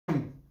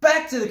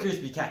to the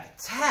Crispy Cack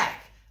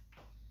Attack.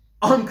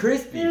 I'm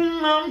Crispy.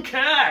 I'm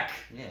Cack.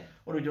 Yeah.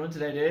 What are we doing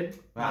today, dude?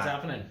 What's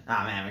happening?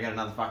 Ah, man, we got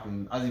another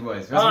fucking Aussie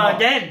boys.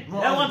 Again.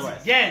 More That Aussie once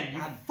boys. again. You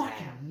God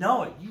fucking damn.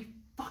 know it. You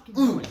fucking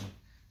know it. You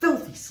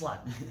filthy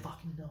slut. You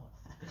fucking know it.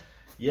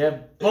 Yeah,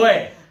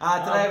 boy.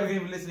 Today we're going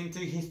to be listening to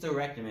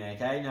Hysterectomy,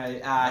 okay? No,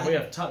 we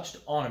have touched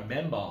on a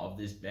member of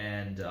this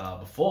band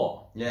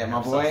before. Yeah,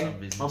 my boy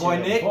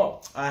Nick.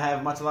 I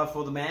have much love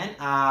for the man.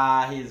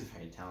 He is a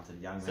very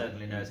talented young man.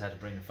 Certainly knows how to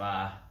bring the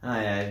fire. Oh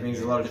yeah, he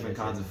brings a lot of different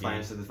kinds of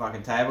flames to the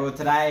fucking table.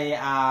 Today,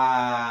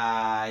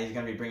 he's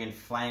going to be bringing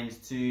flames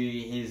to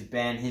his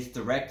band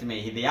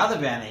Hysterectomy. The other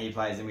band that he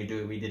plays and we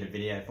did a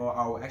video for.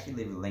 I'll actually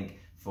leave a link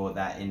for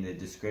that in the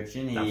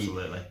description.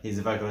 Absolutely. He's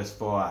a vocalist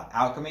for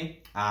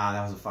Alchemy.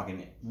 That was a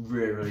fucking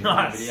really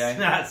fun video.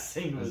 That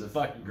single was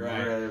fucking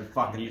great. Really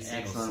fucking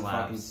excellent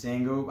fucking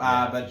single.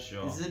 But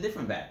sure. This is a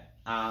different band.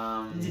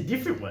 It's a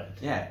different one.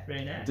 Yeah.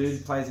 Very nice.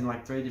 Dude plays in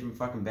like 3 different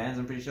fucking bands,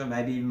 I'm pretty sure.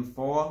 Maybe even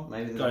 4.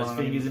 Maybe there's got his one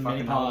fingers in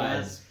many pies.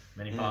 Bands.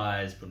 Many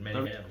pies, but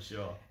many there for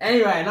sure.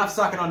 Anyway, enough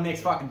sucking on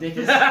Nick's fucking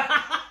dickers.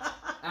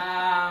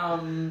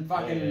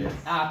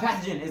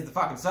 Pathogen is the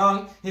fucking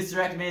song,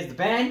 Hysterectomy is the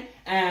band,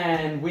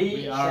 and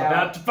we are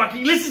about to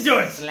fucking listen to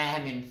it!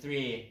 Slam in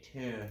 3,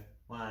 2,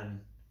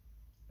 1.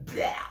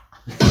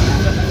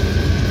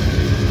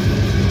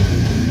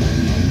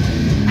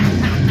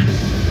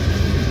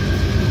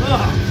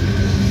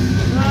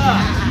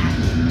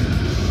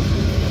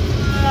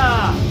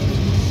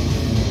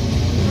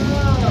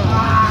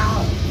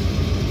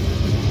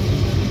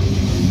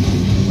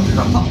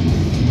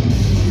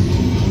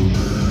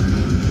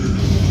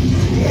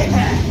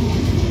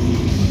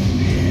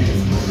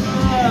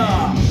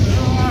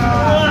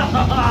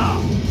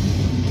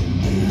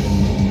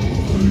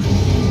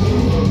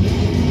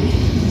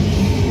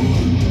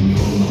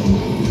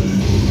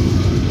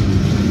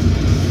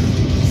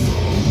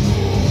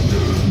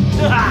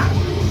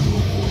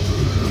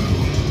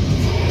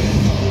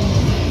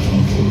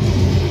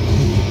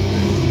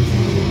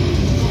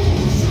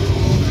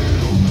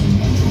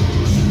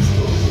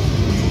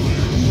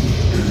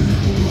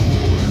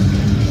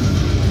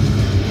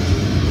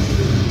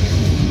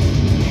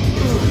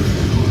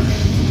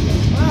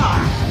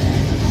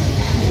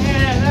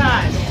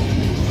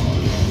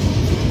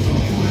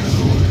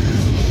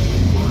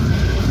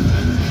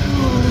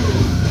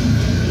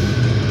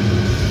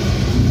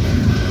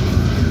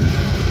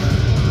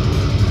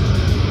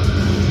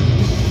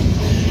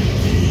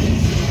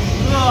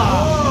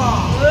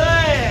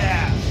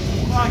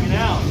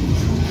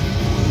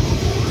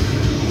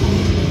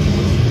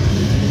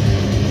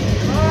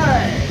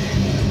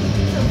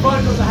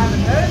 Vocals I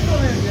haven't heard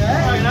from him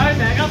yet. Oh, you know,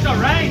 man, I've got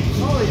range.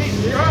 Holy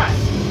Jesus Christ.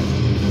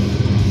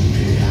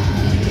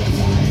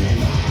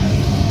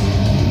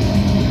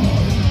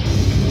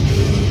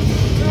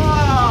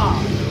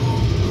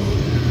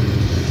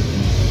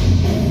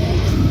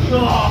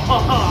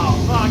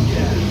 Oh, fuck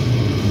yeah.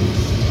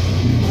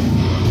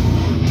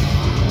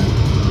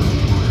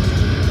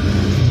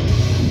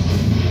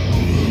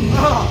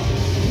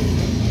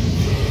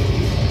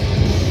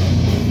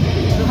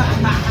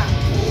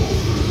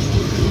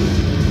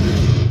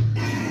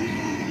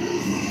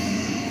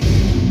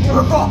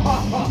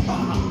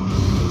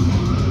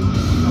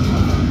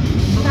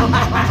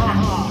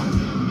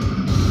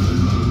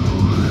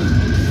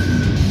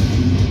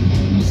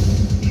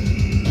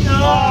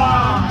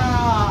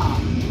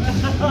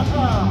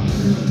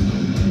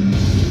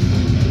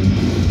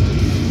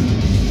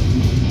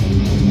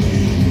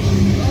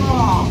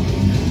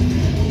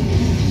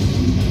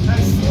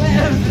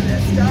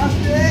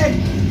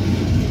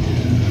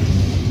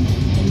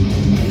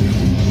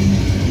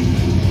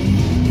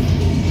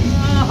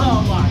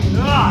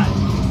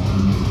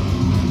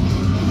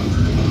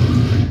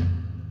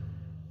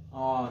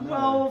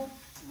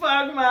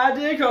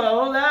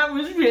 Oh, that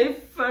was really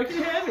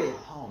fucking heavy.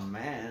 Oh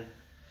man,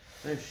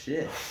 no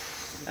shit.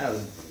 That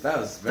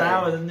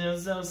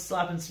was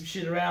slapping some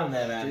shit around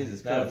there, man.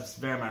 Jesus that Christ. was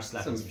very much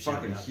slapping some shit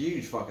fucking around.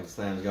 huge fucking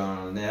slams going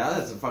on there.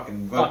 That's some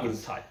fucking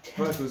vocals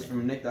Titanic.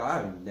 from Nick that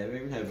I've never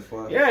even heard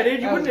before. Yeah,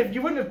 dude,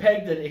 you wouldn't have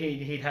pegged that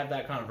he'd have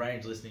that kind of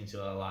range listening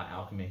to like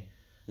Alchemy.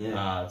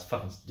 Yeah, it's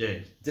fucking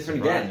dude.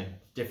 Different again.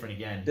 Different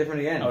again.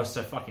 That was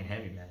so fucking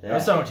heavy, man. Yeah. That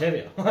was so much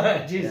heavier.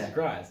 Jesus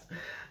Christ.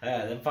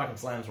 Them fucking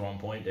slams were on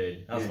point,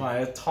 dude. That was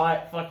fine. A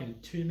tight fucking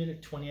 2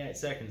 minute 28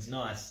 seconds.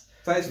 Nice.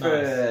 Plays for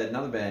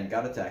another band,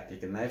 Gutter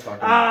Tactic, and they fucking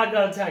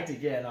Gutter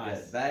Tactic, yeah,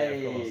 nice. Yeah,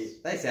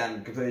 they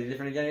sound completely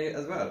different again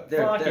as well.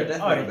 They're a death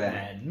metal band.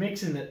 Man,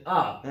 mixing it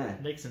up. Yeah.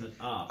 Mixing it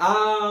up.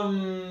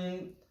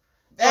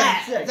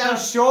 That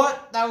was short.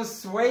 That was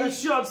sweet. That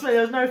was short, sweet.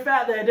 There was no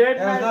fat there, dude.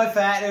 There was no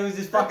fat. It was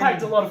just fucking.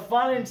 Packed a lot of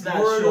fun into that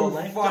short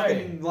length.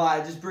 Fucking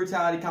like just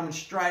brutality coming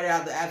straight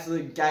out the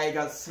absolute gay.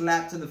 Got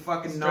slapped to the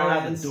fucking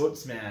nines. Straight out the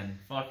doots, man.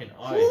 Fucking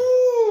oath.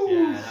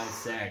 Yeah, that was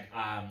sick.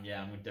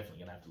 Yeah, I'm definitely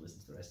gonna have to listen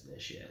to the rest of their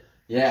shit.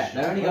 Yeah,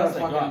 they only got a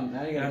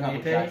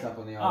couple tracks up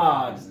on the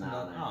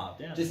old.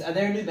 Damn. Just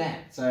they're a new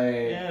band, so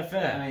yeah,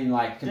 fair. I mean,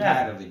 like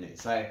comparatively new.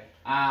 So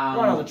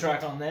one other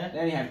track on there. They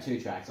only have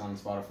 2 tracks on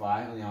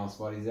Spotify on the old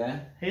Spotties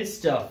there. His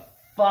stuff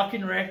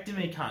fucking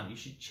rectomy, cunt. You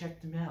should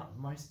check them out.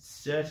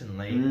 Most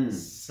certainly.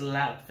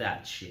 Slap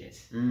that shit.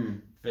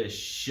 For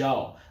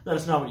sure. Let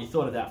us know what you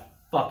thought of that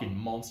fucking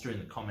monster in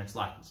the comments.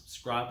 Like and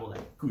subscribe, all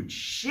that good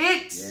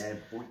shit. Yeah,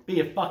 boy. Be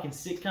a fucking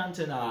sick cunt,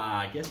 and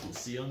I guess we'll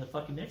see you on the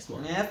fucking next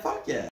one. Yeah, fuck yeah.